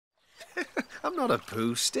I'm not a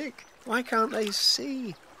poo stick. Why can't they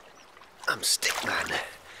see? I'm Stickman.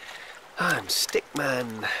 I'm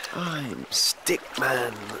Stickman. I'm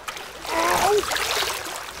Stickman. Oh!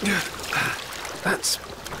 That's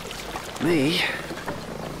me.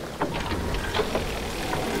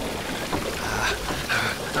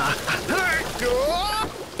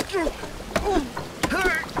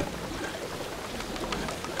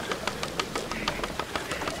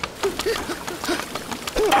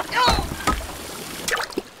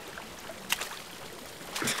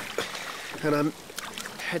 And I'm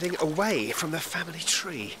heading away from the family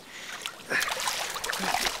tree.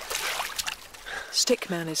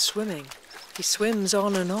 Stickman is swimming. He swims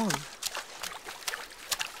on and on.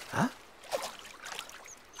 Huh?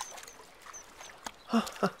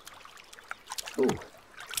 Ooh.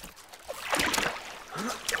 Huh?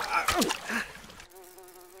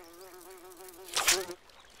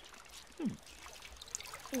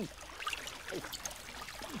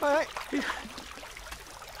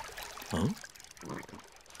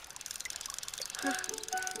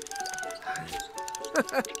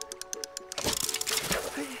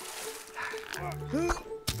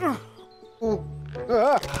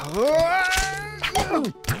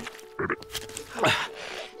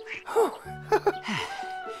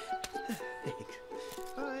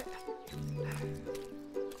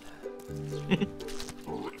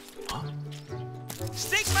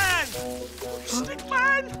 Stickman!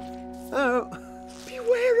 Stickman! Oh.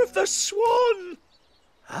 Beware of the swan!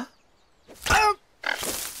 Huh?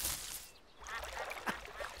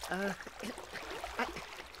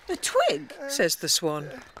 A twig, says the swan.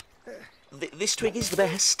 This twig is the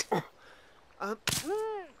best. Oh,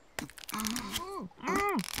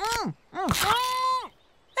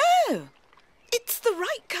 it's the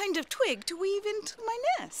right kind of twig to weave into my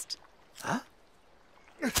nest. Huh?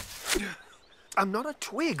 I'm not a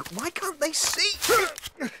twig. Why can't they see?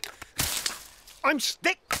 I'm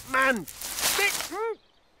Stickman. Stickman.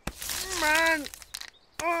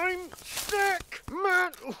 I'm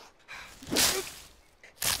Stickman.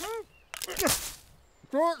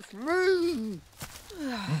 That's me.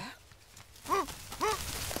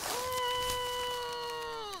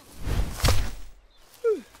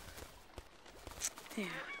 There.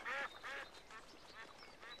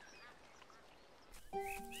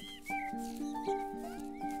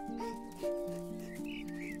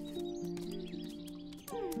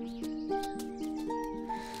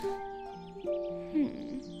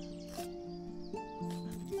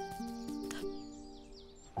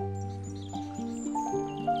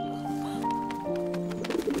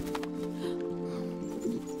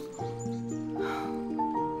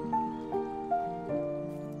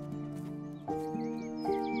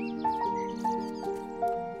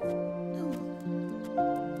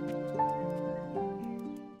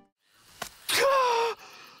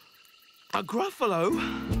 A Gruffalo?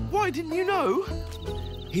 Why didn't you know?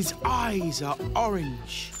 His eyes are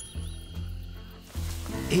orange.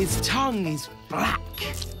 His tongue is black.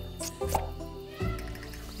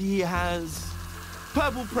 He has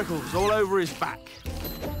purple prickles all over his back.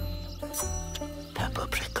 Purple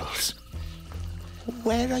prickles.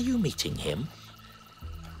 Where are you meeting him?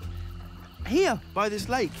 Here, by this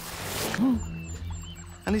lake.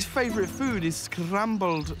 And his favourite food is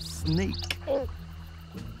scrambled snake.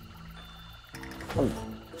 Oh,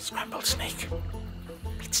 scrambled snake.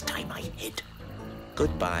 It's time I hid.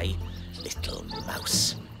 Goodbye, little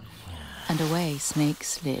mouse. And away Snake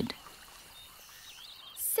slid.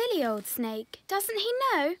 Silly old snake. Doesn't he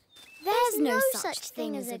know? There's no such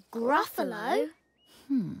thing as a Gruffalo.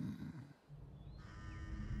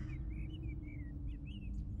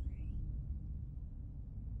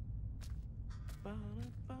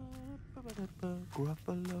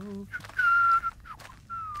 Gruffalo.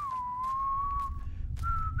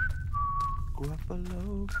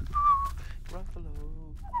 Gruffalo. Gruffalo.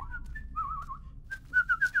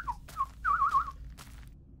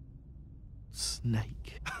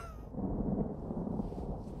 Snake.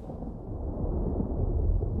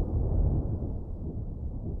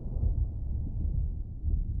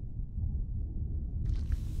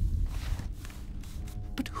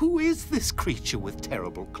 But who is this creature with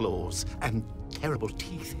terrible claws and terrible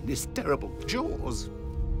teeth in his terrible jaws?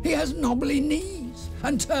 He has knobbly knees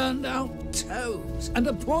and turned out toes and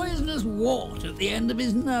a poisonous wart at the end of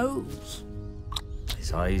his nose.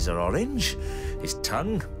 His eyes are orange, his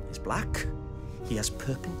tongue is black. He has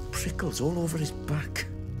purple prickles all over his back.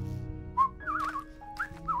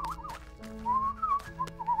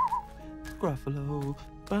 Gruffalo.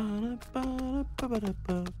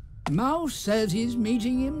 Mouse says he's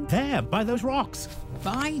meeting him There, by those rocks.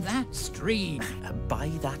 by that stream. By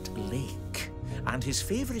that lake. and his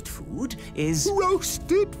favourite food is...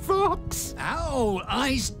 Roasted fox! Oh,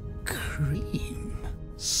 ice cream.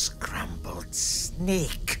 scrambled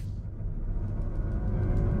snake.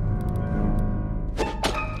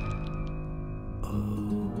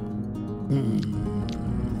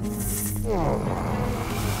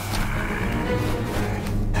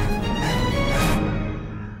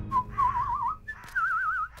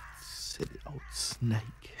 Silly old snake.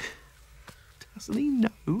 Doesn't he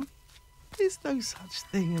know? There's no such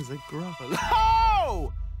thing as a Gruffalo.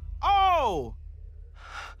 Oh! Oh!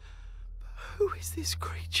 Who is this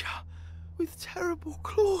creature with terrible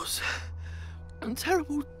claws and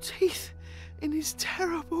terrible teeth in his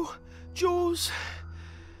terrible jaws?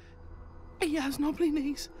 He has knobbly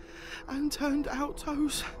knees and turned out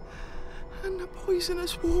toes and a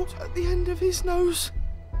poisonous wart at the end of his nose.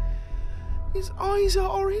 His eyes are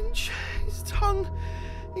orange, his tongue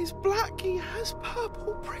is black, he has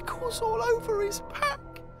purple prickles all over his back.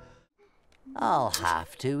 I'll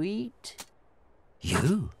have to eat.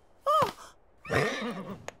 You?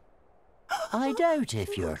 I doubt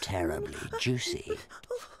if you're terribly juicy.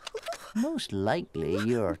 Most likely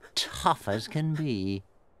you're tough as can be.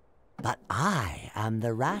 But I am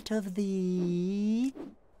the rat of the...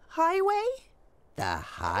 Highway? The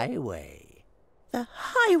highway. The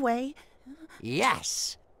highway?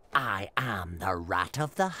 Yes, I am the rat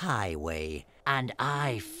of the highway, and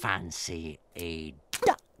I fancy a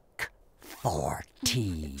duck for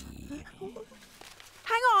tea.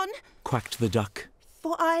 Hang on, Quacked the duck.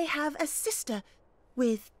 for I have a sister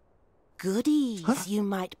with goodies you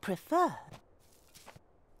might prefer.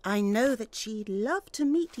 I know that she'd love to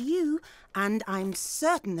meet you, and I'm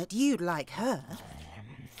certain that you'd like her.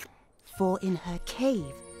 For in her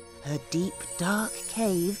cave, her deep, dark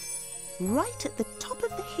cave, right at the top of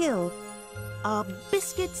the hill, are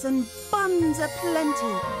biscuits and buns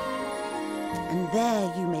aplenty. And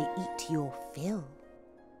there you may eat your fill.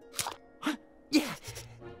 Yeah.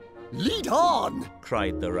 Lead on!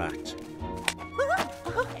 Cried the rat.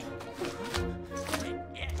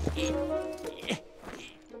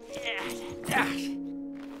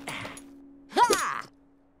 Ha!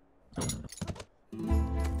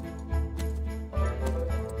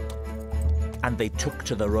 And they took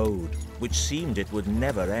to the road, which seemed it would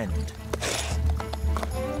never end.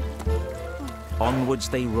 Onwards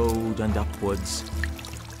they rode and upwards,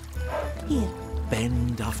 Here,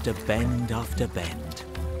 bend after bend after bend.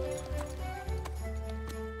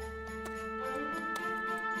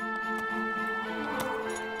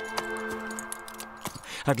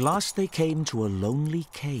 At last they came to a lonely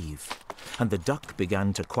cave, and the duck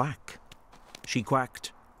began to quack. She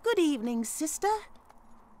quacked, good evening, sister.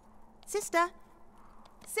 Sister.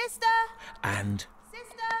 Sister. and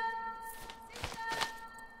Sister.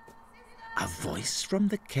 a voice from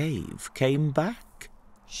the cave came back.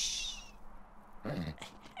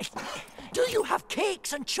 Do you have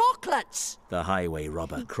cakes and chocolates? The highway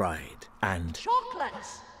robber cried, and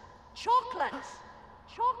Chocolates! Chocolates!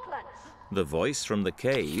 Chocolates! the voice from the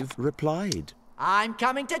cave replied. I'm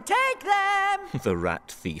coming to take them! The rat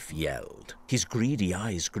thief yelled. His greedy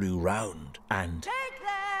eyes grew round, and Take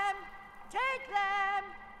them! Take them!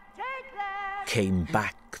 Take them! came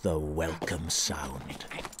back the welcome sound.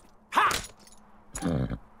 Ha! Huh?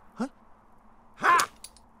 Ha! Ha!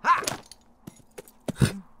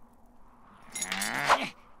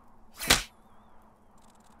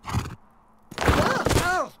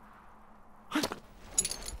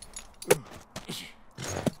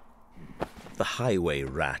 The highway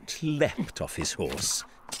rat leapt off his horse.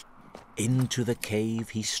 Into the cave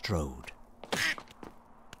he strode.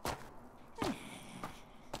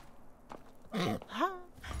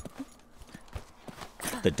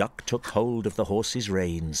 The duck took hold of the horse's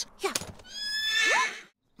reins. Yeah.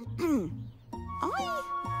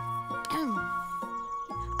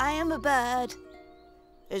 I am a bird,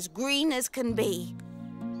 as green as can be.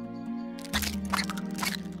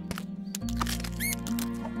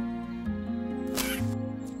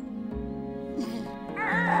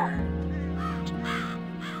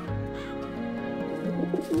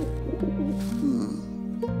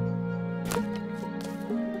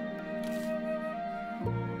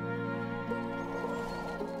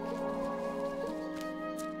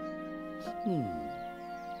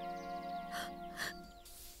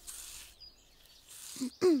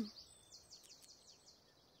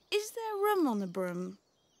 Is there room on the broom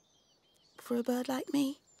for a bird like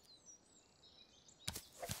me?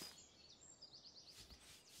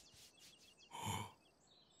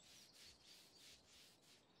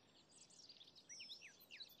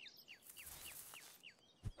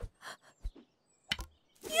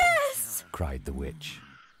 Yes! cried the witch.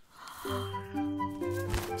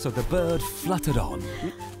 So the bird fluttered on.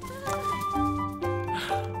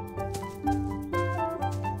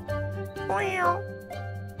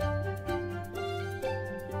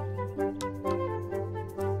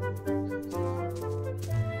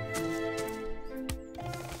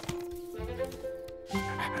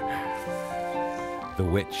 The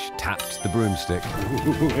witch tapped the broomstick.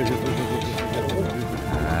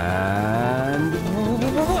 And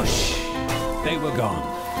whoosh! They were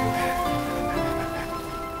gone.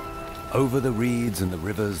 Over the reeds and the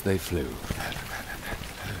rivers they flew.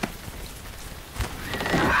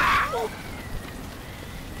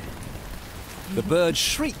 The bird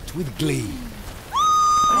shrieked with glee.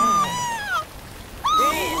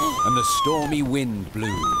 And the stormy wind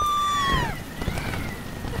blew.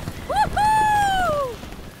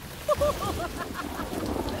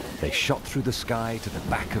 They shot through the sky to the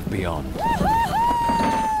back of beyond.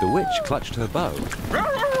 The witch clutched her bow,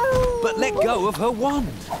 but let go of her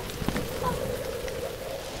wand.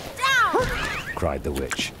 Down! Cried the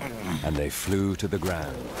witch, and they flew to the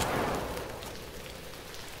ground.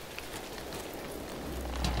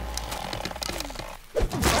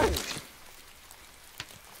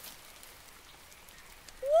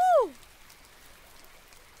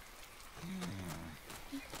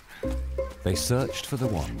 They searched for the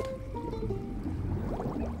wand.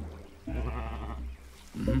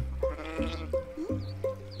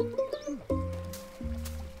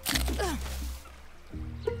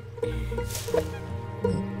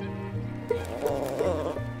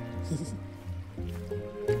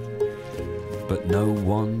 But no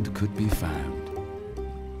wand could be found.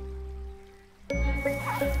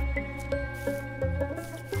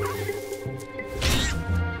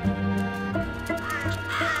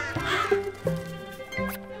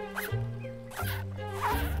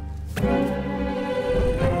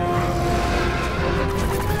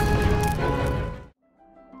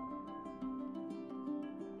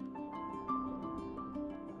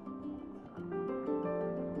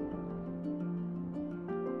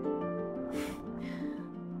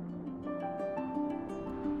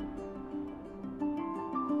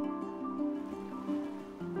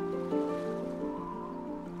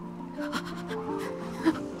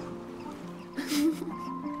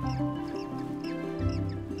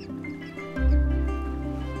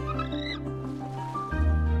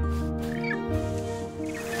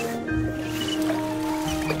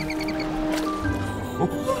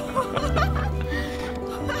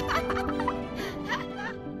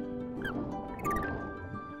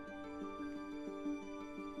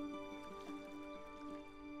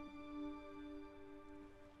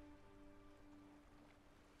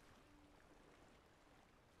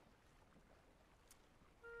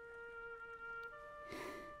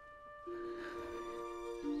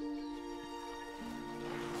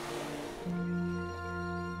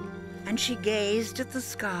 And she gazed at the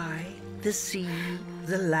sky, the sea,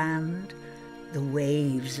 the land, the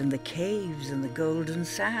waves and the caves and the golden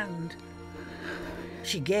sand.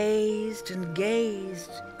 She gazed and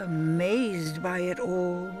gazed, amazed by it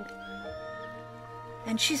all.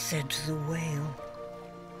 And she said to the whale,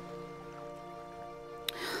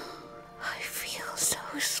 I feel so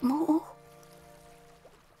small.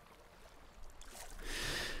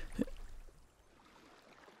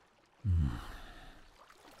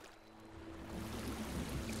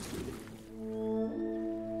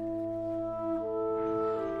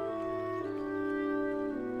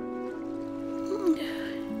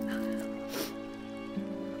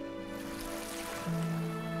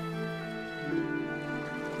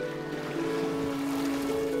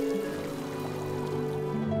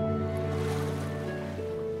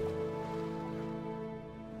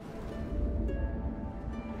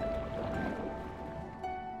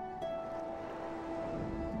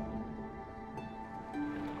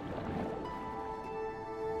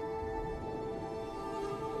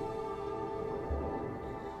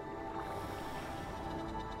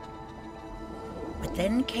 But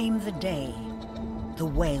then came the day the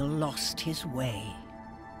whale lost his way.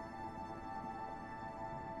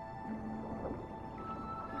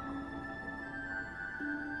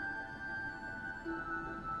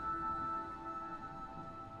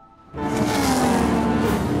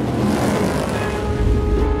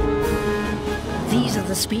 These are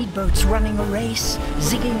the speedboats running a race,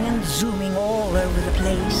 zigging and zooming all over the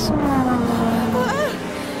place,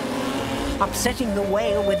 upsetting the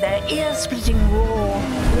whale with their ear-splitting roar,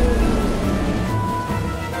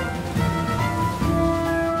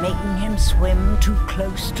 making him swim too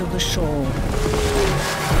close to the shore.